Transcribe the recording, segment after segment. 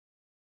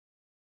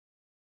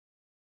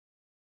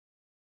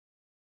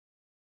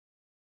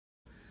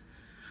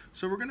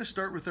So we're going to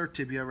start with our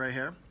tibia right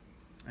here,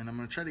 and I'm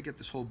going to try to get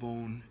this whole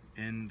bone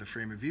in the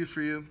frame of view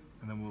for you,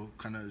 and then we'll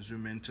kind of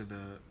zoom into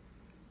the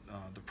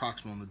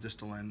proximal and the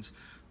distal ends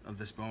of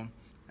this bone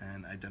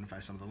and identify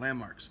some of the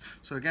landmarks.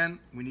 So again,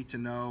 we need to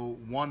know,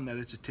 one, that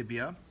it's a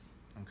tibia,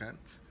 okay?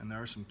 And there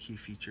are some key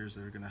features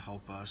that are going to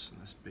help us in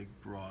this big,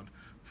 broad,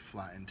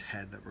 flattened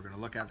head that we're going to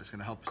look at that's going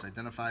to help us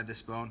identify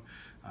this bone.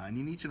 And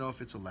you need to know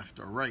if it's a left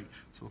or right.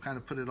 So we'll kind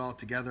of put it all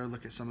together,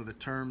 look at some of the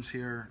terms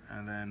here,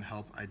 and then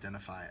help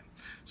identify it.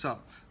 So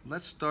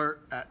let's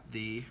start at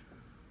the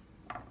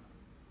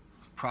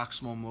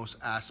proximal most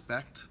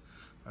aspect,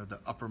 or the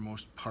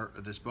uppermost part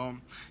of this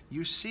bone.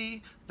 You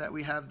see that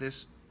we have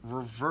this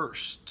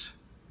reversed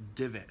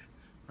divot,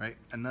 right?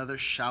 Another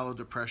shallow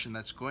depression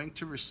that's going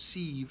to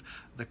receive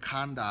the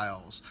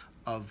condyles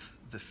of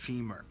the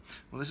femur.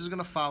 Well, this is going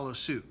to follow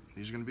suit.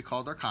 These are going to be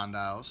called our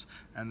condyles,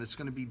 and it's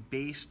going to be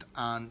based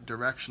on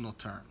directional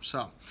terms.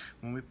 So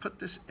when we put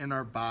this in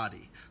our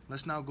body,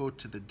 let's now go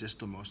to the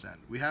distalmost end.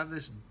 We have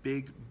this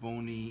big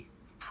bony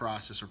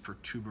process or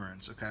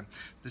protuberance, okay?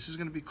 This is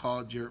going to be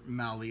called your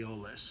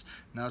malleolus.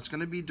 Now it's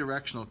going to be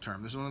directional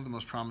term. This is one of the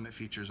most prominent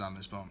features on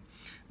this bone.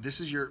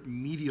 This is your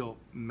medial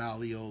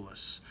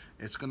malleolus.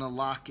 It's going to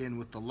lock in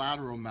with the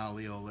lateral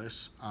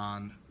malleolus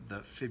on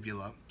the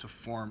fibula to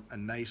form a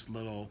nice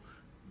little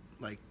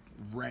like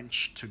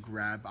wrench to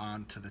grab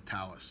onto the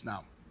talus.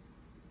 Now,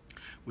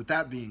 with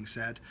that being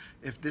said,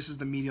 if this is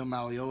the medial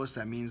malleolus,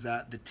 that means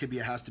that the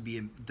tibia has to be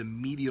in the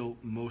medial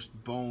most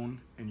bone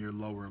in your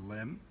lower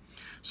limb.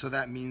 So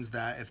that means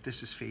that if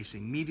this is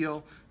facing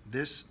medial,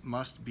 this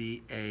must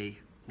be a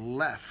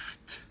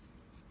left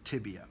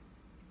tibia,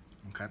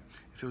 okay?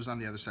 If it was on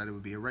the other side, it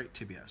would be a right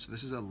tibia. So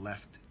this is a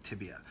left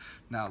tibia.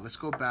 Now let's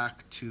go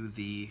back to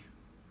the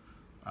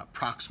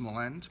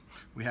proximal end.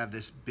 We have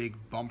this big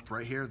bump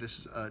right here. This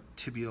is a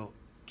tibial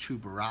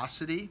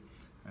tuberosity,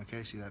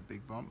 okay? See that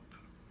big bump?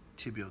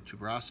 Tibial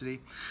tuberosity.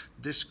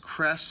 This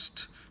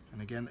crest,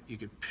 and again, you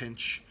could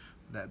pinch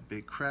that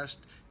big crest,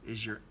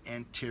 is your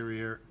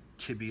anterior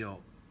tibial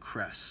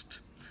crest.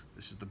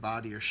 This is the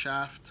body or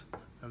shaft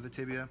of the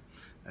tibia.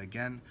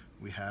 Again,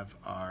 we have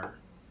our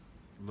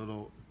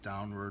little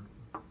downward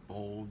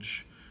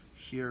bulge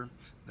here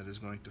that is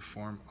going to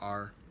form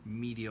our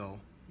medial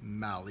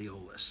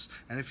malleolus.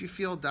 And if you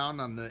feel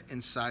down on the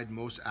inside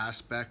most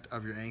aspect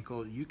of your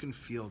ankle, you can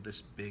feel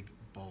this big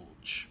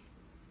bulge.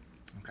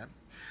 Okay.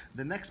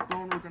 The next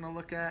bone we're going to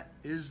look at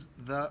is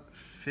the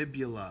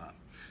fibula.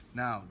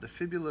 Now, the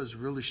fibula is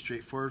really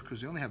straightforward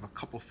because we only have a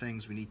couple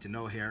things we need to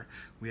know here.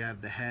 We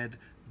have the head,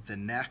 the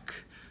neck,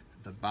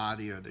 the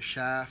body or the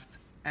shaft,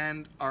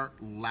 and our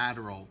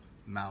lateral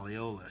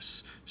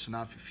malleolus. So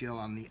now if you feel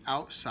on the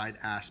outside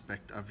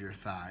aspect of your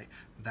thigh,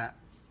 that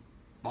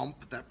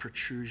bump, that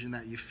protrusion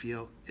that you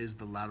feel is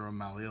the lateral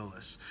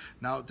malleolus.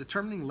 Now,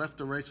 determining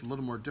left or right is a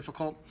little more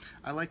difficult.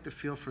 I like to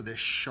feel for this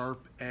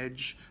sharp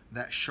edge.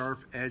 That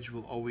sharp edge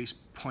will always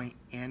point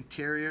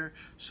anterior.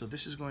 So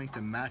this is going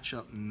to match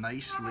up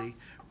nicely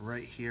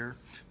right here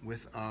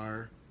with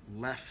our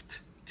left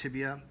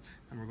tibia,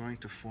 and we're going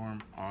to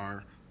form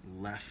our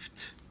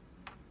left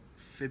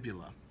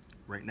fibula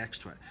right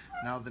next to it.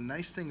 Now, the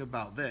nice thing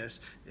about this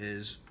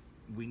is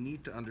we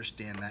need to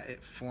understand that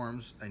it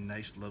forms a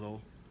nice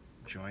little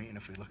joint, and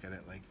if we look at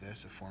it like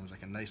this, it forms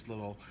like a nice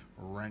little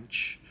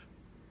wrench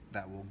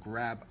that will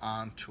grab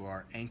onto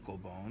our ankle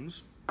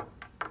bones.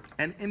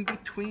 And in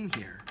between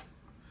here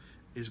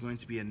is going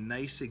to be a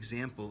nice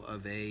example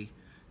of a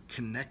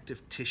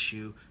connective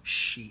tissue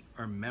sheet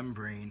or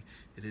membrane.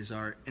 It is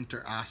our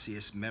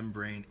interosseous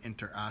membrane,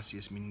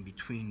 interosseous meaning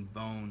between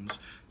bones.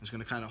 It's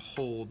going to kind of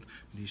hold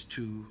these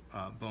two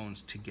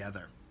bones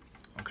together.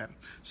 Okay,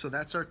 so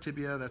that's our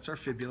tibia, that's our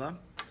fibula.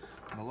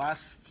 The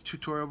last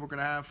tutorial we're going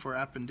to have for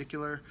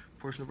appendicular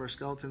portion of our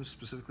skeleton,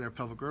 specifically our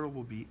pelvic girdle,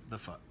 will be the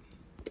foot.